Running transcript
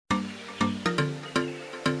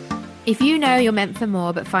If you know you're meant for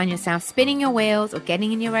more but find yourself spinning your wheels or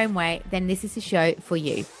getting in your own way, then this is the show for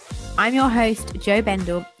you. I'm your host, Jo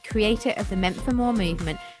Bendel, creator of the Meant for More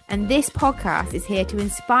movement, and this podcast is here to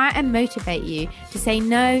inspire and motivate you to say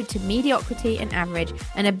no to mediocrity and average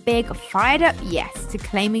and a big fired up yes to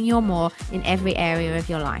claiming your more in every area of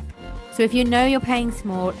your life. So if you know you're playing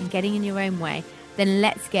small and getting in your own way, then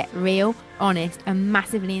let's get real, honest, and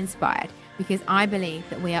massively inspired, because I believe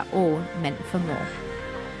that we are all meant for more.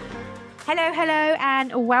 Hello,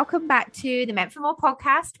 and welcome back to the Meant for More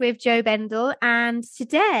podcast with Jo Bendel. And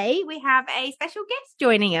today we have a special guest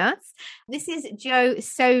joining us. This is Jo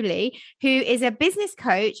Soley, who is a business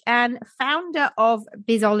coach and founder of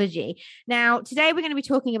Bizology. Now, today we're going to be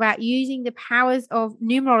talking about using the powers of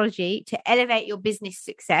numerology to elevate your business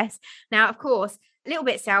success. Now, of course, a little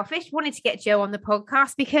bit selfish, wanted to get Jo on the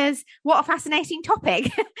podcast because what a fascinating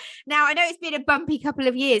topic. Now, I know it's been a bumpy couple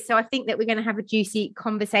of years, so I think that we're going to have a juicy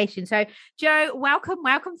conversation. So, Jo, welcome.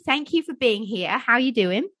 Thank you for being here. How are you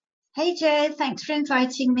doing? Hey, Jo. Thanks for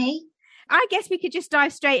inviting me. I guess we could just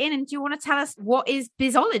dive straight in. And do you want to tell us what is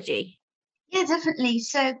Bizology? Yeah, definitely.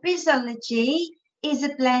 So Bizology is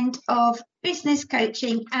a blend of business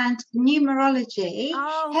coaching and numerology,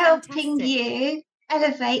 helping you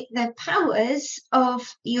elevate the powers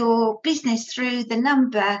of your business through the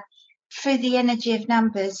energy of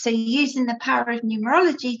numbers. So using the power of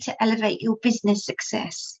numerology to elevate your business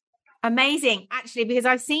success. Amazing, actually, because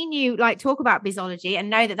I've seen you talk about Bizology and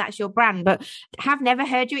know that that's your brand, but have never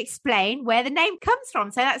heard you explain where the name comes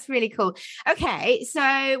from. So that's really cool. Okay, so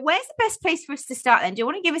where's the best place for us to start then? Do you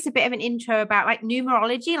want to give us a bit of an intro about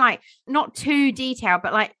numerology, not too detailed,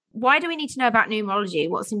 but why do we need to know about numerology?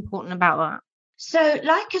 What's important about that? So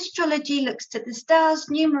like astrology looks to the stars,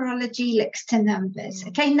 numerology looks to numbers.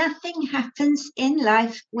 Okay, nothing happens in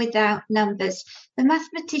life without numbers. The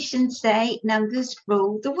mathematicians say numbers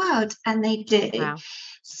rule the world, and they do. Wow.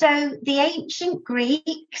 So the ancient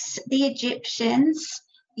Greeks, the Egyptians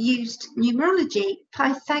used numerology.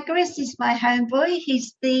 Pythagoras is my homeboy.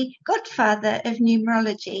 He's the godfather of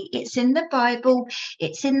numerology. It's in the Bible.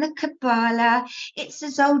 It's in the Kabbalah. It's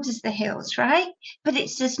as old as the hills, right? But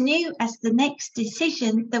it's as new as the next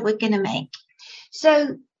decision that we're going to make.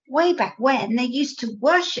 So way back when, they used to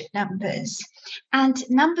worship numbers, and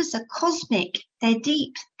numbers are cosmic. They're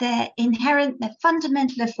deep. They're inherent. They're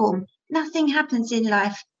fundamental of form. Nothing happens in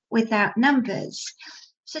life without numbers.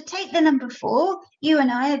 So take the number 4. You and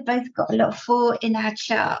I have both got a lot of 4 in our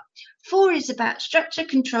chart. 4 is about structure,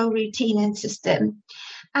 control, routine, and system.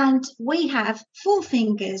 And we have 4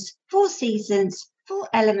 fingers, 4 seasons, 4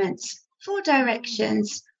 elements, 4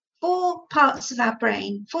 directions, 4 parts of our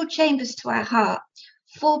brain, 4 chambers to our heart,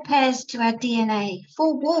 4 pairs to our DNA,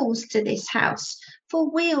 4 walls to this house, 4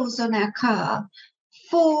 wheels on our car,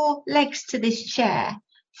 4 legs to this chair,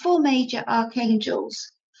 4 major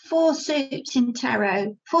archangels, 4 suits in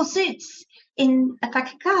tarot, 4 suits in a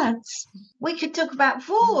pack of cards. We could talk about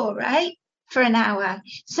 4, right, for an hour.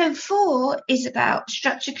 So 4 is about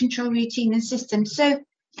structure, control, routine, and system. So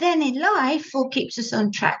then in life, 4 keeps us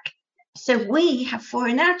on track. So we have 4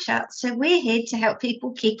 in our chart. So we're here to help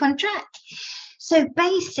people keep on track. So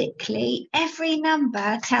basically, every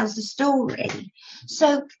number tells a story.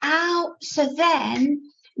 So then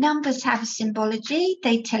numbers have a symbology,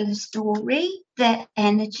 they tell a story, their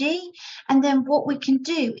energy, and then what we can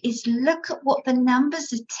do is look at what the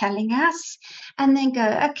numbers are telling us and then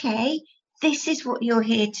go, okay, this is what you're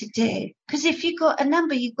here to do. Because if you got a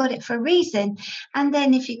number, you've got it for a reason. And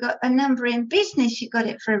then if you got a number in business, you got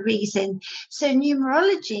it for a reason. So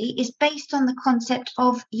numerology is based on the concept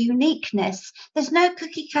of uniqueness. There's no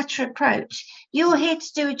cookie cutter approach. You're here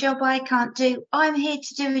to do a job I can't do. I'm here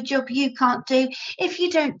to do a job you can't do. If you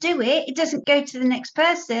don't do it, it doesn't go to the next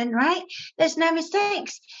person, right? There's no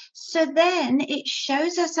mistakes. So then it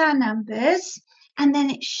shows us our numbers, and then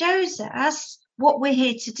it shows us what we're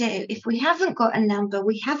here to do. If we haven't got a number,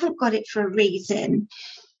 we haven't got it for a reason.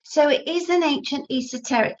 So it is an ancient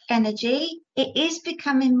esoteric energy. It is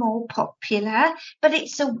becoming more popular, but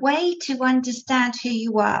it's a way to understand who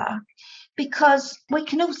you are, because we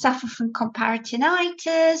can all suffer from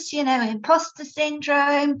comparatinitis, imposter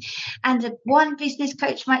syndrome. And one business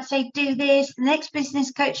coach might say, do this. The next business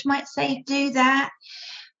coach might say, do that.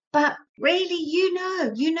 But really,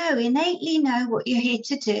 innately know what you're here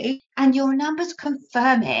to do, and your numbers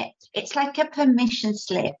confirm it. It's like a permission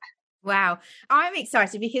slip. Wow. I'm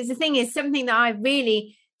excited because the thing is, something that I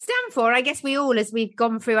really stand for, I guess we all, as we've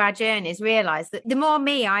gone through our journeys, realize that the more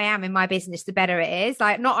me I am in my business, the better it is.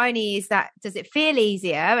 Like, not only is that, does it feel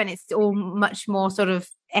easier and it's all much more sort of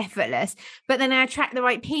effortless. But then I attract the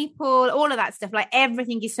right people, all of that stuff. Like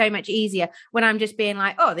everything is so much easier when I'm just being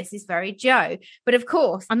like, oh, this is very Joe. But of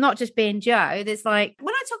course, I'm not just being Joe. There's like,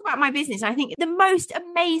 when I talk about my business, I think the most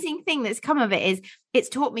amazing thing that's come of it is it's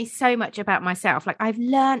taught me so much about myself. Like I've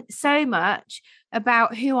learned so much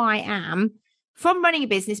about who I am from running a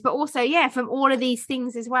business, but also, from all of these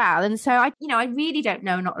things as well. And so I really don't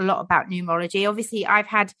know not a lot about numerology. Obviously, I've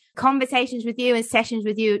had conversations with you and sessions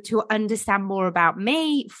with you to understand more about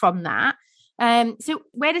me from that. So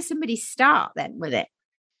where does somebody start then with it?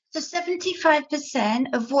 So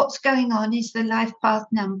 75% of what's going on is the life path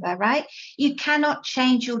number, right? You cannot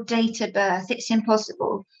change your date of birth. It's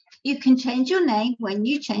impossible. You can change your name. When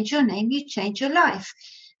you change your name, you change your life.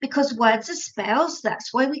 Because words are spells,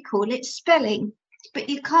 that's why we call it spelling. But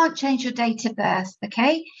you can't change your date of birth,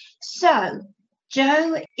 okay? So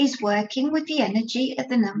Jo is working with the energy of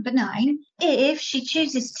the number 9 if she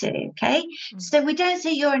chooses to, okay? So we don't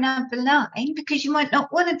say you're a number 9 because you might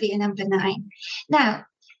not want to be a number 9. Now,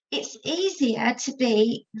 it's easier to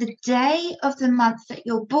be the day of the month that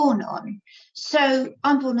you're born on. So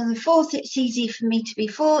I'm born on the 4th. It's easy for me to be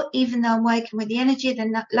 4, even though I'm working with the energy of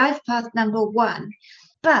the life path number 1.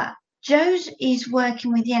 But Jo's is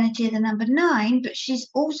working with the energy of the number 9, but she's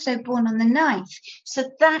also born on the 9th.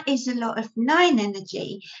 So that is a lot of 9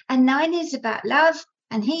 energy. And 9 is about love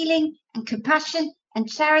and healing and compassion and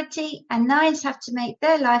charity. And 9s have to make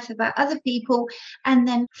their life about other people. And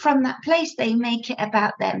then from that place, they make it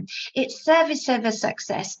about them. It's service over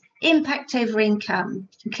success, impact over income.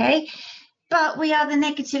 Okay. But we are the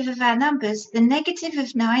negative of our numbers. The negative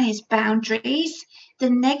of 9 is boundaries. The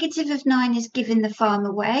negative of 9 is giving the farm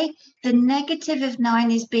away. The negative of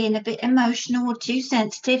 9 is being a bit emotional or too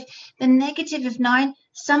sensitive. The negative of 9,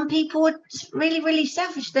 some people are really, really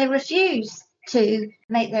selfish. They refuse to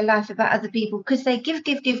make their life about other people because they give.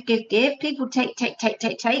 People take.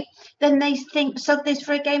 Then they think, so this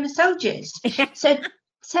for a game of soldiers. So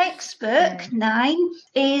textbook 9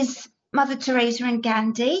 is Mother Teresa and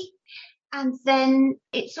Gandhi. And then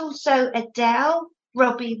it's also Adele,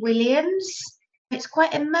 Robbie Williams. It's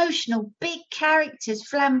quite emotional, big characters,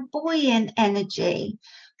 flamboyant energy.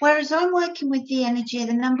 Whereas I'm working with the energy of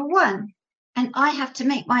the number 1. And I have to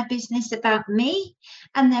make my business about me.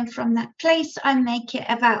 And then from that place, I make it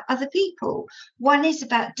about other people. 1 is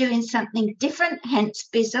about doing something different, hence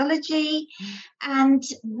Bizology. And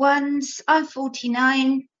I'm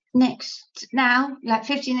 49 now, like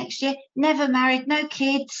 50 next year, never married, no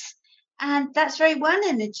kids. And that's very 1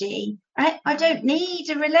 energy, right? I don't need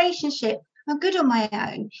a relationship. I'm good on my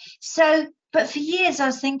own. So, but for years I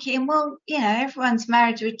was thinking, well, everyone's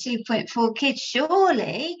married with 2.4 kids.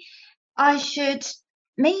 Surely I should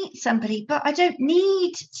meet somebody, but I don't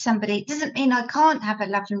need somebody. It doesn't mean I can't have a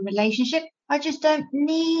loving relationship. I just don't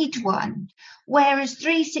need one. Whereas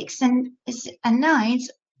 3, 6 and 9s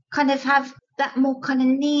kind of have that more kind of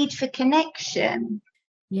need for connection.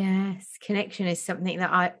 Yes, connection is something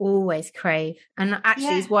that I always crave. And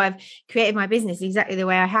actually is why I've created my business exactly the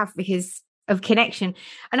way I have, because of connection.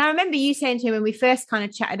 And I remember you saying to me when we first kind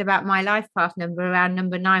of chatted about my life path number, around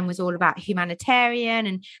number 9 was all about humanitarian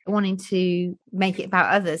and wanting to make it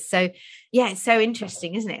about others. So it's so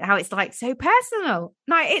interesting, isn't it? How it's like so personal.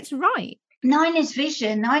 Like it's right. 9 is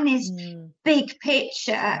vision. 9 is big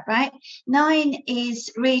picture, right? 9 is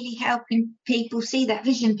really helping people see that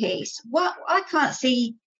vision piece. What I can't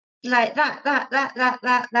see like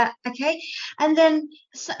that. Okay. And then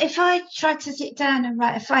if I try to sit down and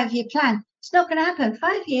write a 5-year plan, it's not going to happen.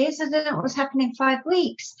 5 years, I don't know what's happening in 5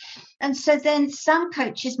 weeks. And so then some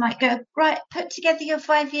coaches might go, right, put together your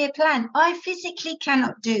 5-year plan. I physically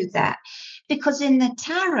cannot do that because in the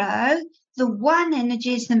tarot, the 1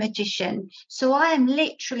 energy is the magician. So I am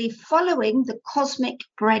literally following the cosmic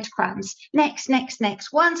breadcrumbs. Next.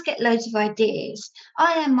 1s get loads of ideas.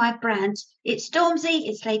 I am my brand. It's Stormzy,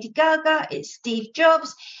 it's Lady Gaga, it's Steve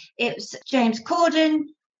Jobs, it's James Corden.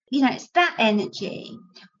 It's that energy.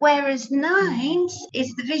 Whereas 9s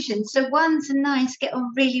is the vision. So 1s and 9s get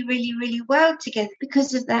on really, really, really well together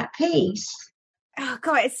because of that piece. Oh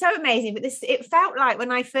God, it's so amazing. But it felt like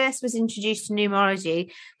when I first was introduced to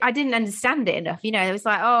numerology, I didn't understand it enough. It was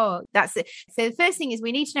like, oh, that's it. So the first thing is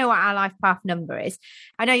we need to know what our life path number is.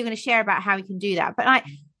 I know you're going to share about how we can do that, but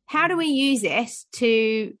how do we use this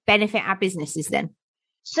to benefit our businesses then?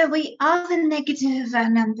 So we are the negative of our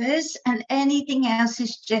numbers and anything else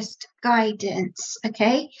is just guidance,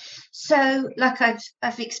 okay? So like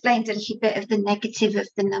I've explained a little bit of the negative of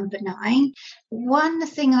the number 9. One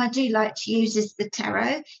thing I do like to use is the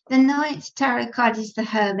tarot. The 9th tarot card is the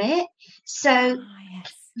Hermit. So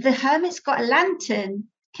the Hermit's got a lantern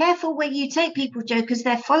careful where you take people, Joe, because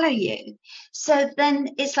they follow you. So then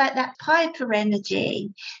it's like that Piper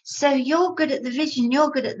energy. So you're good at the vision,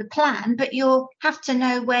 you're good at the plan, but you'll have to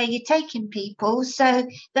know where you're taking people so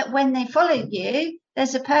that when they follow you,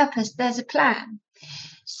 there's a purpose, there's a plan.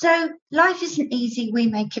 So life isn't easy. We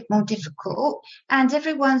make it more difficult, and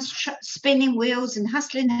everyone's spinning wheels and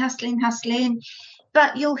hustling.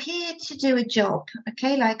 But you're here to do a job,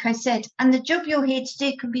 okay, like I said, and the job you're here to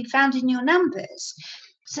do can be found in your numbers.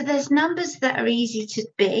 So there's numbers that are easy to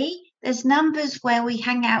be. There's numbers where we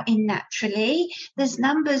hang out in naturally. There's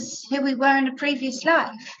numbers who we were in a previous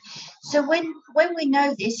life. So when we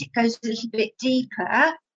know this, it goes a little bit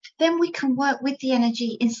deeper. Then we can work with the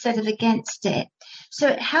energy instead of against it. So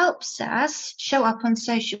it helps us show up on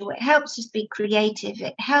social. It helps us be creative.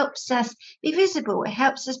 It helps us be visible. It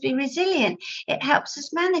helps us be resilient. It helps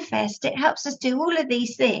us manifest. It helps us do all of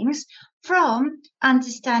these things from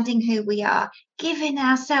understanding who we are, giving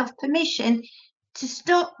ourselves permission to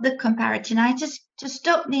stop the comparisonitis, to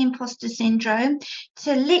stop the imposter syndrome,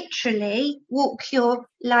 to literally walk your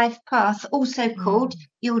life path, also called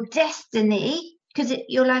your destiny, because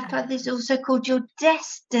your life path is also called your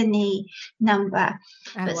destiny number.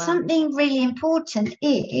 But something really important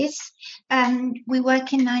is we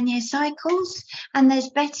work in 9-year cycles, and there's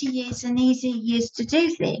better years and easier years to do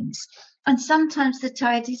things. And sometimes the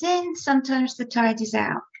tide is in, sometimes the tide is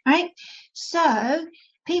out, right? So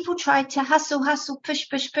people try to hustle,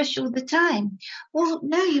 push all the time. Well,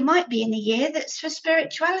 no, you might be in a year that's for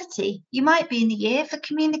spirituality. You might be in a year for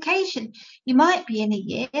communication. You might be in a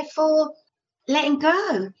year for letting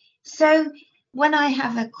go. So when I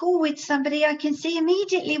have a call with somebody, I can see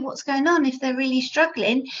immediately what's going on if they're really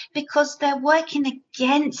struggling, because they're working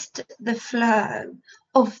against the flow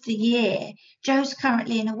of the year. Jo's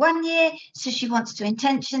currently in a 1 year, so she wants to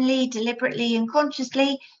intentionally, deliberately and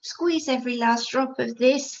consciously squeeze every last drop of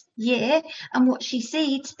this year, and what she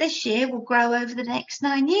seeds this year will grow over the next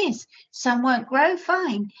 9 years. Some won't grow,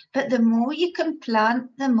 fine, but the more you can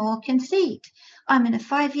plant, the more can seed. I'm in a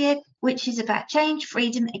 5-year, which is about change,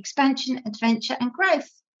 freedom, expansion, adventure and growth.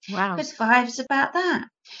 Wow. Because 5's about that.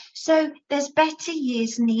 So there's better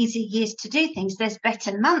years and easier years to do things. There's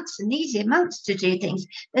better months and easier months to do things.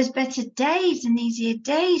 There's better days and easier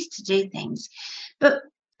days to do things. But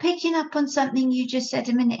picking up on something you just said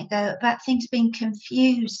a minute ago about things being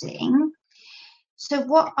confusing. So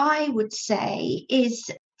what I would say is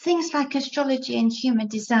things like astrology and human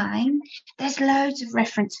design, there's loads of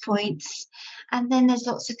reference points, and then there's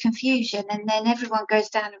lots of confusion, and then everyone goes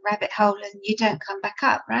down a rabbit hole and you don't come back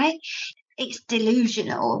up, right? It's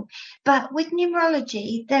delusional. But with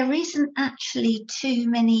numerology, there isn't actually too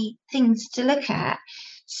many things to look at.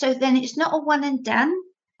 So then it's not a one and done.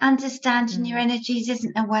 Understanding your energies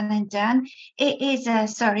isn't a one and done. It is a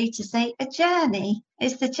journey.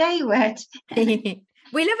 It's the J word.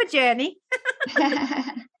 We love a journey.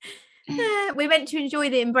 We're meant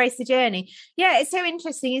to embrace the journey. Yeah, it's so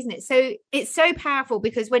interesting, isn't it? So it's so powerful,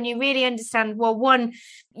 because when you really understand, well, one,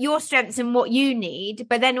 your strengths and what you need,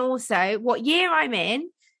 but then also what year I'm in,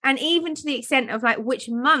 and even to the extent of like which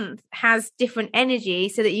month has different energy,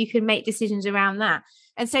 so that you can make decisions around that.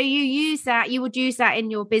 And so you would use that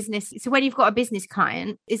in your business. So when you've got a business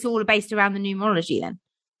client, it's all based around the numerology then.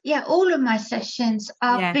 Yeah, all of my sessions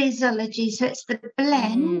are bizology. So it's the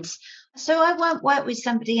blend. So I won't work with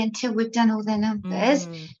somebody until we've done all their numbers,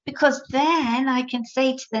 because then I can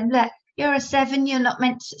say to them, look, you're a 7, you're not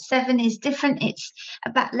meant to, 7 is different. It's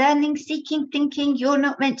about learning, seeking, thinking. You're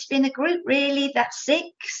not meant to be in a group, really. That's 6.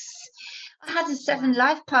 I had a 7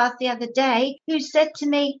 life path the other day who said to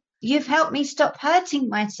me, you've helped me stop hurting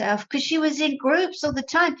myself, because she was in groups all the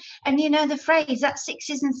time. And you know the phrase, that's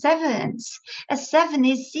 6s and 7s. A 7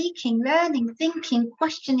 is seeking, learning, thinking,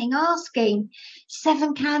 questioning, asking.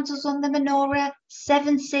 7 candles on the menorah,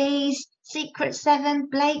 7 C's, Secret 7,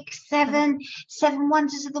 Blake 7, 7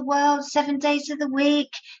 wonders of the world, 7 days of the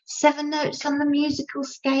week, 7 notes on the musical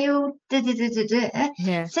scale.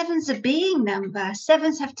 Yeah. 7's a being number.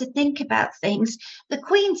 7s have to think about things. The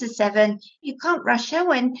Queen's a 7. You can't rush her.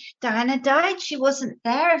 When Diana died, she wasn't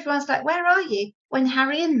there. Everyone's like, where are you? When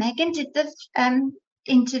Harry and Meghan did the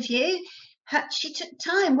interview, she took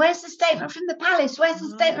time. Where's the statement from the palace? Where's the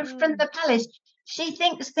statement from the palace? She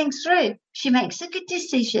thinks things through. She makes a good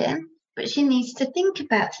decision, but she needs to think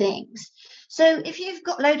about things. So if you've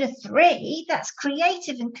got a load of 3, that's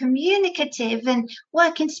creative and communicative and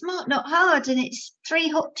working smart, not hard, and it's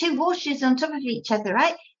 2 horseshoes on top of each other,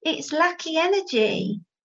 right? It's lucky energy.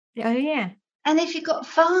 Oh, yeah. And if you've got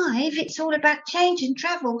 5, it's all about change and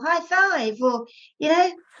travel, high 5, or, you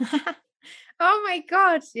know. Oh my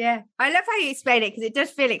God. Yeah. I love how you explain it because it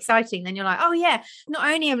does feel exciting. Then you're like, oh yeah, not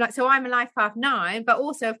only am like, so I'm a life path 9, but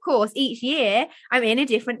also of course each year I'm in a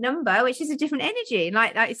different number, which is a different energy.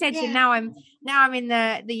 Like I said, so now I'm in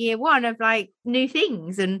the year 1 of like new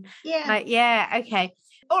things and like, okay.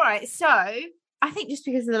 All right. So I think just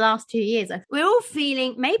because of the last 2 years, we're all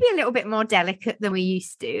feeling maybe a little bit more delicate than we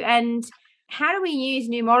used to. And how do we use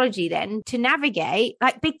numerology then to navigate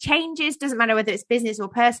like big changes? Doesn't matter whether it's business or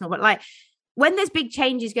personal, but like, when there's big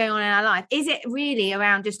changes going on in our life, is it really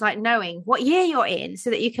around just like knowing what year you're in so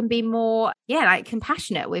that you can be more, like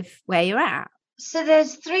compassionate with where you're at? So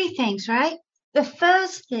there's 3 things, right? The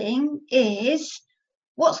first thing is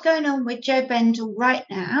what's going on with Jo Bendel right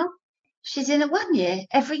now. She's in a 1 year.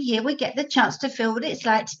 Every year we get the chance to feel what it's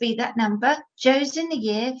like to be that number. Jo's in the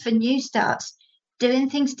year for new starts, doing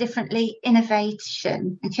things differently,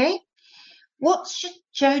 innovation. Okay. What should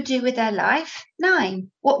Jo do with her life?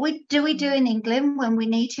 9. What do we do in England when we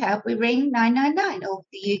need help? We ring 999 or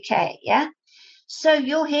the UK, yeah? So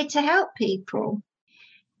you're here to help people.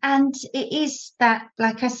 And it is that,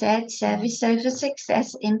 like I said, service over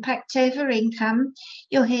success, impact over income.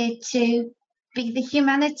 You're here to be the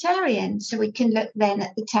humanitarian. So we can look then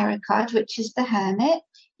at the tarot card, which is the hermit.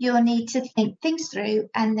 You'll need to think things through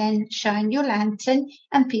and then shine your lantern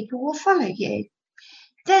and people will follow you.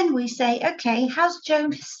 Then we say, okay, how's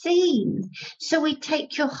Jo seen? So we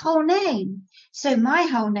take your whole name. So my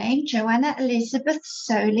whole name, Joanna Elizabeth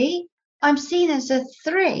Soley, I'm seen as a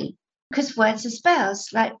 3 because words are spells,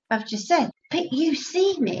 like I've just said. But you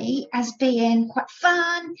see me as being quite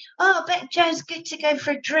fun. Oh, I bet Jo's good to go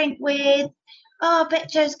for a drink with. Oh, I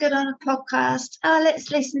bet Jo's good on a podcast. Oh,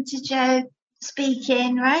 let's listen to Jo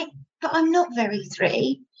speaking, right? But I'm not very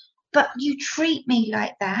 3. But you treat me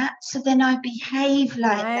like that, so then I behave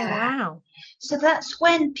like that. Wow. So that's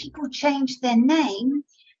when people change their name,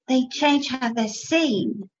 they change how they're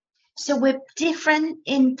seen. So we're different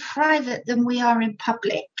in private than we are in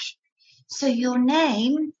public. So your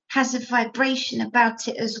name has a vibration about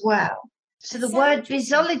it as well. So the word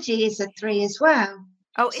visology is a 3 as well.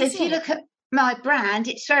 Oh, so if you look at my brand,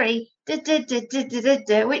 it's very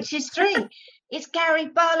which is 3. It's Gary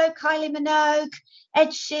Barlow, Kylie Minogue, Ed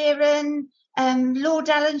Sheeran, Lord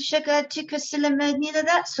Alan Sugar, Tuka Silliman,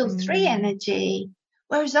 that's all 3 energy.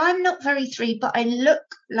 Whereas I'm not very 3, but I look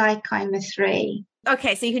like I'm a 3.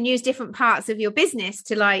 Okay, so you can use different parts of your business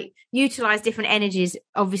to like utilize different energies.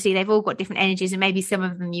 Obviously, they've all got different energies and maybe some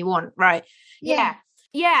of them you want, right? Yeah.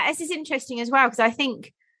 This is interesting as well because I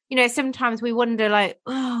think, sometimes we wonder like,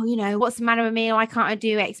 oh, what's the matter with me? Why can't I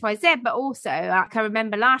do X, Y, Z? But also, like, I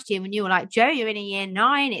remember last year when you were like, Jo, you're in a year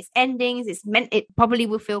 9, it's endings, it probably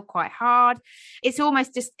will feel quite hard. It's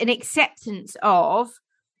almost just an acceptance of,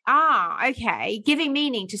 okay, giving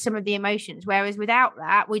meaning to some of the emotions. Whereas without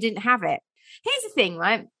that, we didn't have it. Here's the thing,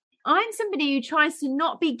 right? I'm somebody who tries to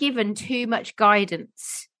not be given too much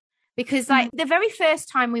guidance because like the very first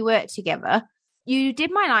time we worked together, you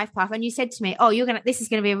did my life path and you said to me, oh, this is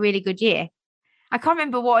going to be a really good year. I can't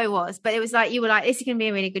remember what it was, but it was like, you were like, this is going to be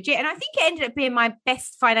a really good year. And I think it ended up being my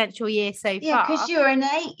best financial year so far. Yeah, because you're an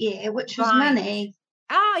 8 year, which was money.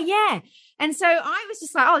 Oh, yeah. And so I was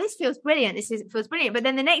just like, oh, this feels brilliant. Feels brilliant. But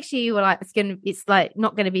then the next year you were like, it's like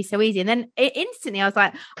not going to be so easy. And then instantly I was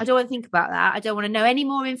like, I don't want to think about that. I don't want to know any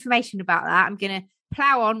more information about that. I'm going to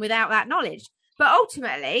plow on without that knowledge. But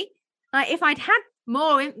ultimately, like if I'd had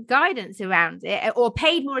more guidance around it or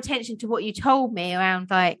paid more attention to what you told me around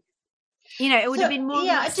like, it would have been more.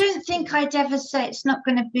 Yeah, I don't think I'd ever say it's not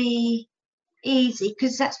going to be easy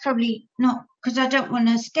because that's probably not, because I don't want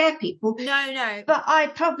to scare people. No. But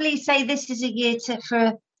I'd probably say this is a year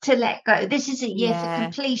to let go. This is a year for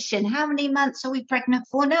completion. How many months are we pregnant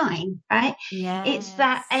for? 9, right? Yeah. It's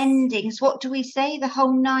that endings. What do we say? The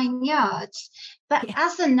whole 9 yards. But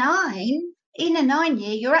as a 9, in a 9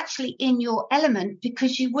 year, you're actually in your element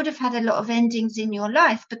because you would have had a lot of endings in your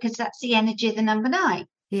life because that's the energy of the number 9.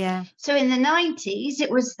 Yeah. So in the 90s, it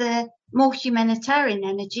was the more humanitarian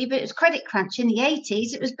energy, but it was credit crunch. In the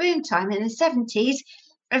 80s, it was boom time. In the 70s,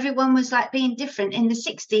 everyone was like being different. In the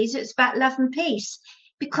 60s, it was about love and peace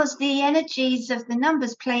because the energies of the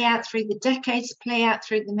numbers play out through the decades, play out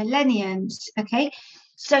through the millenniums. Okay.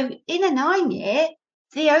 So in a 9 year,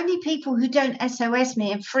 the only people who don't SOS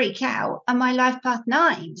me and freak out are my life path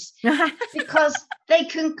 9s because they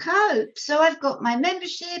can cope. So I've got my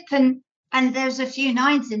membership and there's a few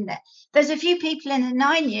 9s in there. There's a few people in the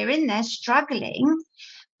 9 year in there struggling,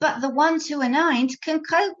 but the ones who are 9s can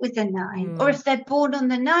cope with the 9. Or if they're born on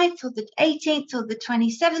the 9th or the 18th or the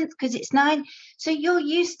 27th, because it's 9. So you're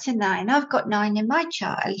used to 9. I've got 9 in my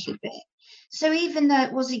chart a little bit. So even though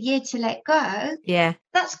it was a year to let go, Yeah.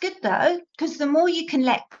 that's good though, because the more you can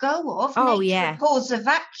let go of, Oh, nature yeah. abhors a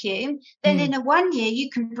vacuum, then in a 1 year you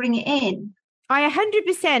can bring it in. I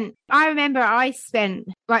 100%. I remember I spent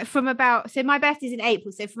like from about, so my birthday's in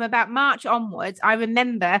April. So from about March onwards, I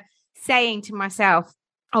remember saying to myself,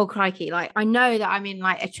 oh, crikey, like I know that I'm in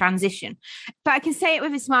like a transition, but I can say it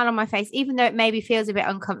with a smile on my face, even though it maybe feels a bit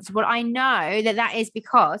uncomfortable. I know that that is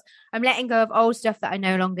because I'm letting go of old stuff that I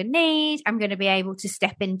no longer need. I'm going to be able to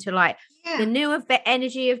step into like the new of the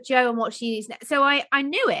energy of Jo and what she is. So I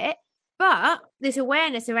knew it, but this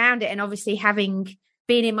awareness around it, and obviously having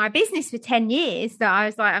been in my business for 10 years, that I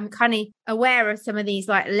was like, I'm kind of aware of some of these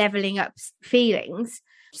like leveling up feelings.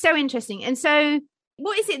 So interesting. And so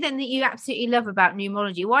what is it then that you absolutely love about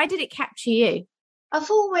numerology? Why did it capture you? I've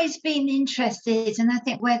always been interested, and I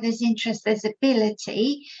think where there's interest, there's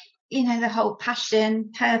ability. You know, the whole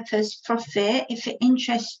passion, purpose, profit, if it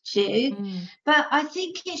interests you. But I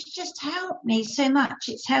think it's just helped me so much.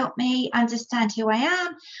 It's helped me understand who I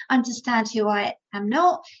am, understand who I am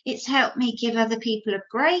not. It's helped me give other people a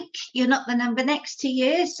break. You're not the number next to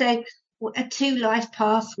you. So a 2 life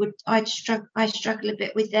path I struggle a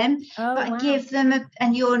bit with them. Oh, but wow. I give them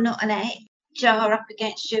and you're not an 8, jar up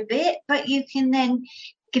against you a bit, but you can then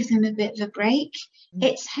give them a bit of a break.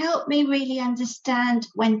 It's helped me really understand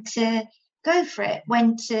when to go for it,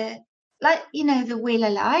 when to, like, you know, the wheel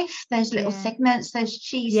of life, those little segments, those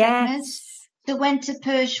cheese segments. So when to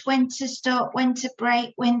push, when to stop, when to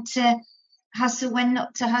break, when to hustle, when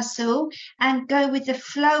not to hustle, and go with the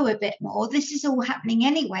flow a bit more. This is all happening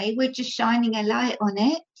anyway. We're just shining a light on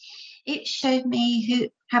it. It showed me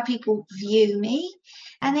how people view me,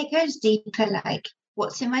 and it goes deeper, like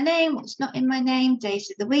what's in my name, what's not in my name, days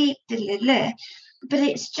of the week, but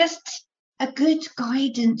it's just a good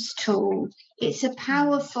guidance tool. It's a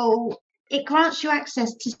powerful, it grants you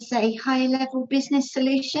access to, say, higher level business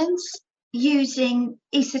solutions using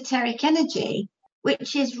esoteric energy,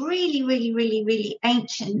 which is really, really, really, really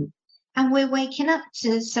ancient. And we're waking up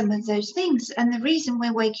to some of those things. And the reason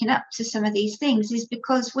we're waking up to some of these things is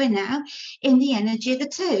because we're now in the energy of the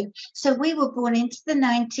 2. So we were born into the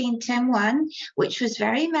 1910 which was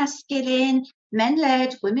very masculine, men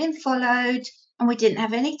led, women followed, and we didn't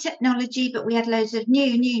have any technology, but we had loads of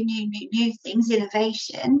new things,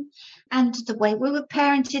 innovation. And the way we were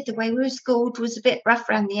parented, the way we were schooled was a bit rough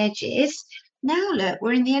around the edges. Now, look,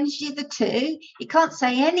 we're in the energy of the 2. You can't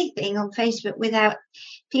say anything on Facebook without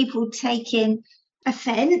people taking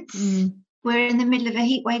offence. We're in the middle of a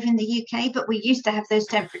heat wave in the UK, but we used to have those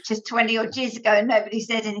temperatures 20 odd years ago and nobody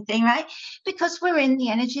said anything, right? Because we're in the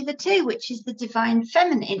energy of the 2, which is the divine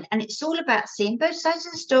feminine. And it's all about seeing both sides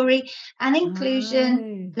of the story and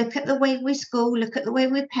inclusion. Look at the way we school, look at the way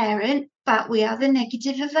we parent, but we are the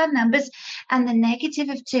negative of our numbers. And the negative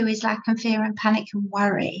of 2 is lack and fear and panic and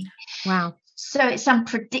worry. Wow. So it's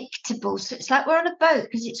unpredictable. So it's like we're on a boat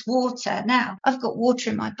because it's water. Now, I've got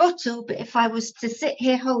water in my bottle, but if I was to sit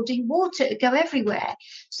here holding water, it would go everywhere.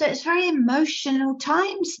 So it's very emotional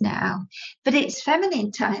times now, but it's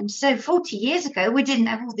feminine times. So 40 years ago, we didn't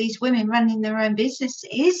have all these women running their own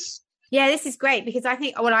businesses. Yeah, this is great because I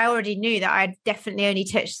think, well, I already knew that I'd definitely only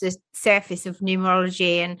touched the surface of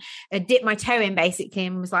numerology and dipped my toe in basically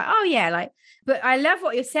and was like, oh yeah, like, but I love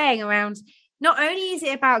what you're saying around not only is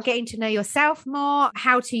it about getting to know yourself more,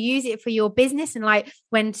 how to use it for your business and like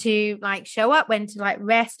when to like show up, when to like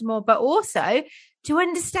rest more, but also to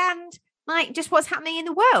understand like just what's happening in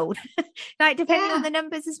the world, like depending on the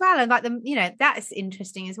numbers as well. And like the, you know, that's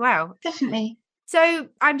interesting as well. Definitely. So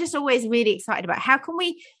I'm just always really excited about how can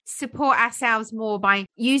we support ourselves more by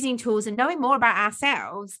using tools and knowing more about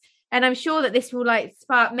ourselves. And I'm sure that this will like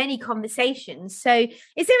spark many conversations. So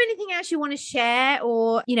is there anything else you want to share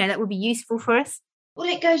or, you know, that would be useful for us? Well,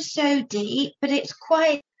 it goes so deep, but it's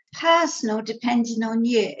quite personal depending on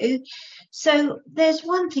you. So there's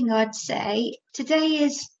one thing I'd say. Today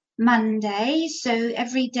is Monday. So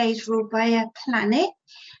every day is ruled by a planet,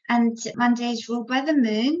 and Monday is ruled by the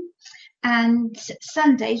moon, and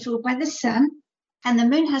Sunday is ruled by the sun, and the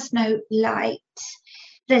moon has no light.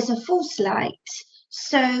 There's a false light.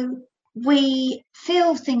 So we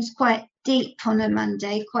feel things quite deep on a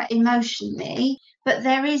Monday, quite emotionally, but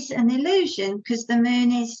there is an illusion because the moon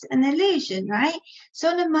is an illusion, right? So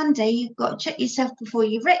on a Monday, you've got to check yourself before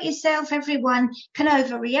you wreck yourself. Everyone can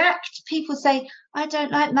overreact. People say, I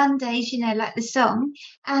don't like Mondays, you know, like the song.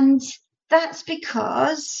 And that's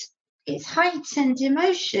because it's heightened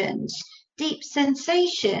emotions, deep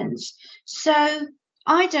sensations. So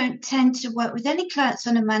I don't tend to work with any clients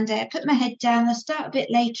on a Monday. I put my head down, I start a bit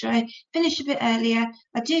later, I finish a bit earlier,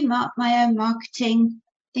 I do my own marketing,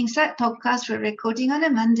 things like podcasts. We're recording on a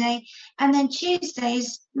Monday. And then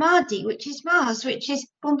Tuesday's Mardi, which is Mars, which is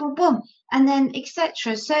boom, boom, boom. And then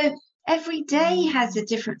etc. So every day has a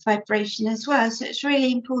different vibration as well. So it's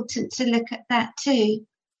really important to look at that too.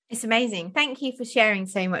 It's amazing. Thank you for sharing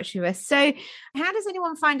so much with us. So how does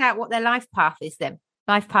anyone find out what their life path is then?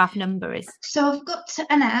 Life path number is? So I've got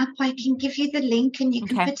an app. I can give you the link and you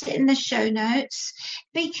can put it in the show notes.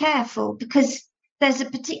 Be careful because there's a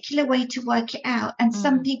particular way to work it out. And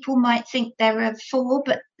some people might think they're a 4,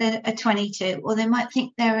 but they're a 22. Or they might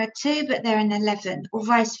think they're a 2, but they're an 11, or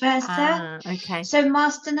vice versa. Okay. So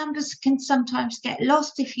master numbers can sometimes get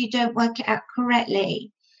lost if you don't work it out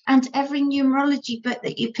correctly. And every numerology book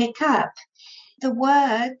that you pick up, the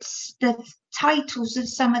words, the titles of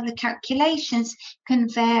some of the calculations can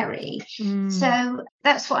vary. So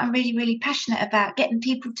that's what I'm really, really passionate about, getting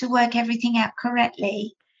people to work everything out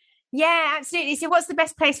correctly. Yeah, absolutely. So what's the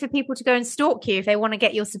best place for people to go and stalk you if they want to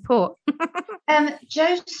get your support?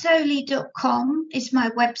 joesoley.com is my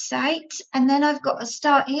website. And then I've got a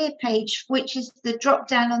Start Here page, which is the drop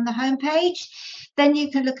down on the homepage. Then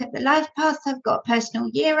you can look at the life path. I've got a personal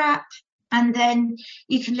year app. And then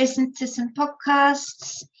you can listen to some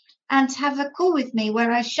podcasts and have a call with me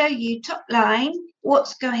where I show you top line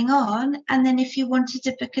what's going on. And then if you wanted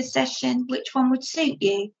to book a session, which one would suit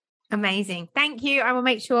you. Amazing. Thank you. I will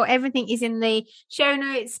make sure everything is in the show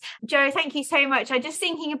notes. Joe, thank you so much. I'm just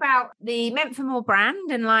thinking about the Meant for More brand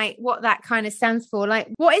and like what that kind of stands for. Like,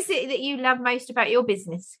 what is it that you love most about your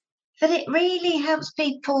business? That it really helps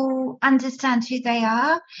people understand who they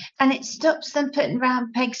are, and it stops them putting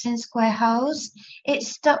round pegs in square holes. It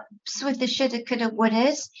stops with the shoulda, coulda,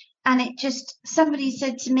 wouldas. And it just, somebody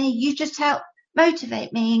said to me, you just help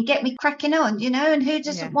motivate me and get me cracking on, and who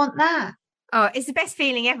doesn't want that? Oh, it's the best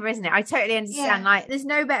feeling ever, isn't it? I totally understand. Like, there's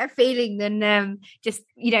no better feeling than just,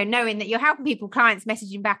 knowing that you're helping people, clients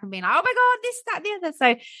messaging back and being like, oh my God, this, that, the other.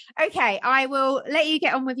 So, okay, I will let you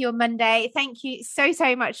get on with your Monday. Thank you so,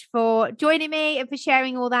 so much for joining me and for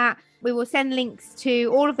sharing all that. We will send links to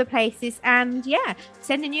all of the places and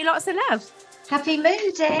sending you lots of love. Happy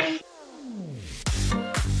Moon Day.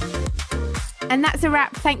 And that's a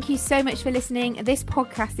wrap. Thank you so much for listening. This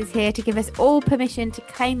podcast is here to give us all permission to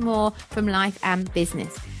claim more from life and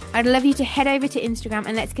business. I'd love you to head over to Instagram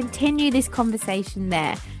and let's continue this conversation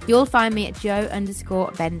there. You'll find me at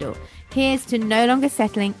Joe_Bendel. Here's to no longer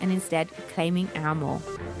settling and instead claiming our more.